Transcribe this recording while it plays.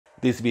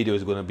This video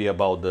is going to be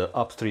about the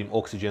upstream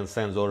oxygen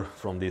sensor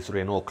from this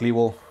Renault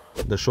Clio.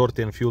 The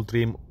short-term fuel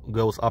trim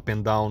goes up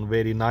and down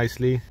very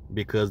nicely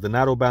because the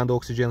narrowband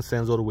oxygen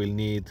sensor will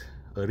need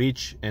a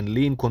rich and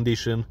lean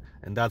condition,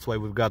 and that's why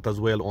we've got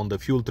as well on the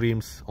fuel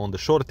trims, on the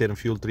short-term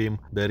fuel trim,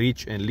 the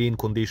rich and lean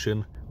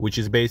condition, which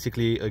is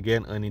basically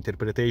again an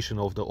interpretation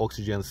of the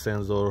oxygen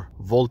sensor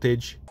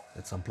voltage.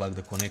 Let's unplug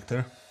the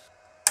connector.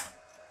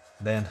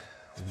 Then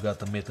we've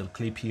got a metal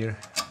clip here,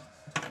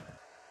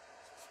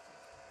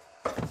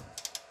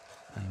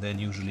 and then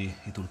usually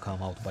it will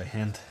come out by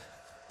hand.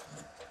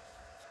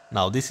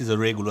 Now this is a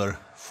regular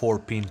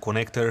 4-pin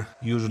connector.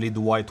 Usually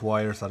the white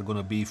wires are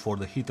gonna be for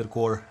the heater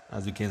core.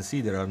 As you can see,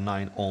 there are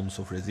 9 ohms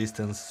of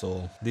resistance,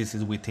 so this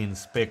is within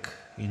spec.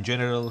 In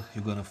general,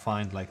 you're gonna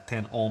find like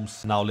 10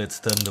 ohms. Now let's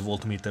turn the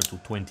voltmeter to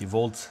 20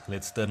 volts.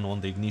 Let's turn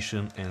on the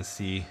ignition and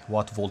see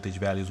what voltage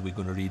values we're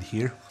gonna read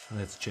here.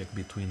 Let's check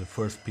between the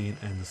first pin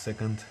and the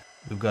second.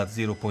 We've got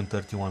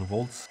 0.31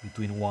 volts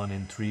between 1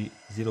 and 3,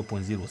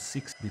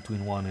 0.06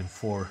 between 1 and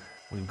 4.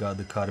 We've got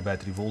the car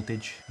battery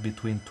voltage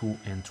between 2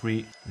 and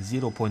 3,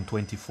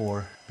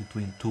 0.24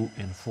 between 2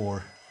 and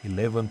 4,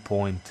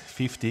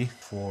 11.50,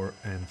 4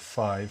 and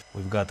 5.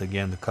 We've got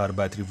again the car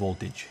battery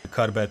voltage. The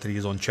car battery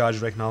is on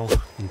charge right now.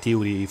 In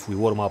theory, if we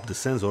warm up the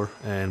sensor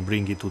and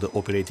bring it to the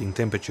operating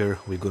temperature,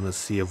 we're gonna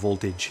see a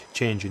voltage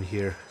change in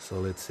here. So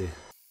let's see.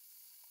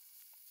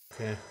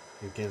 Okay,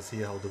 you can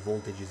see how the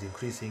voltage is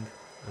increasing,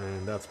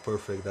 and that's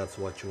perfect. That's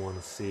what you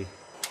want to see.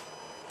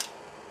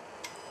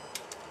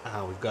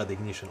 We've got the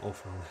ignition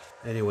off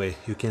now. Anyway,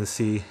 you can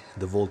see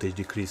the voltage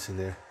decrease in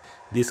there.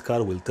 This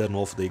car will turn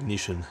off the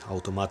ignition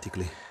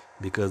automatically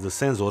because the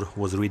sensor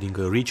was reading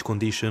a rich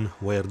condition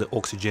where the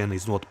oxygen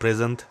is not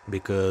present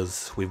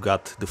because we've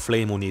got the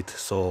flame on it,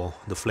 so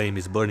the flame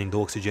is burning the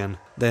oxygen.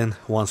 Then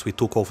once we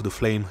took off the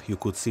flame, you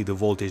could see the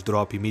voltage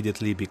drop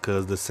immediately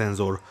because the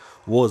sensor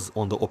was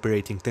on the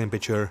operating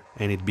temperature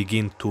and it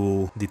began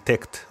to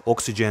detect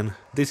oxygen.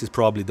 This is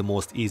probably the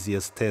most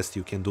easiest test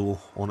you can do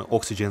on an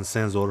oxygen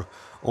sensor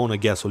on a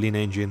gasoline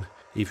engine.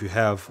 If you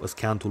have a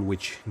scan tool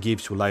which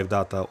gives you live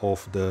data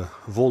of the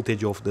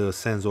voltage of the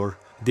sensor,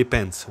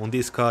 depends. On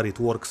this car it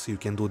works, you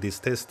can do this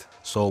test.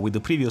 So with the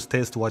previous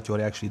test, what you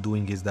are actually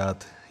doing is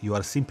that you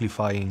are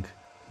simplifying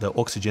the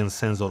oxygen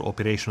sensor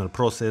operational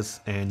process,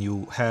 and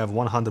you have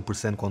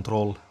 100%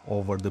 control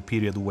over the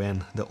period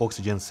when the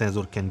oxygen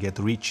sensor can get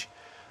rich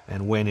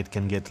and when it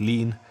can get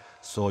lean.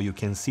 So you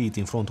can see it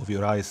in front of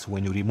your eyes.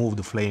 When you remove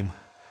the flame,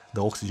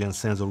 the oxygen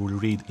sensor will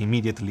read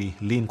immediately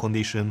lean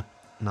condition.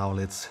 Now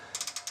let's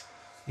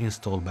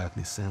install back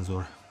this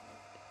sensor.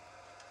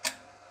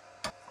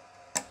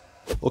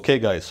 Okay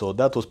guys, so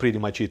that was pretty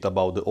much it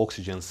about the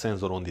oxygen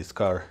sensor on this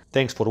car.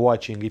 Thanks for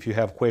watching. If you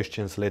have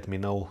questions, let me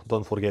know.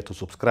 Don't forget to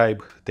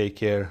subscribe. Take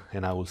care,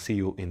 and I will see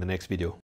you in the next video.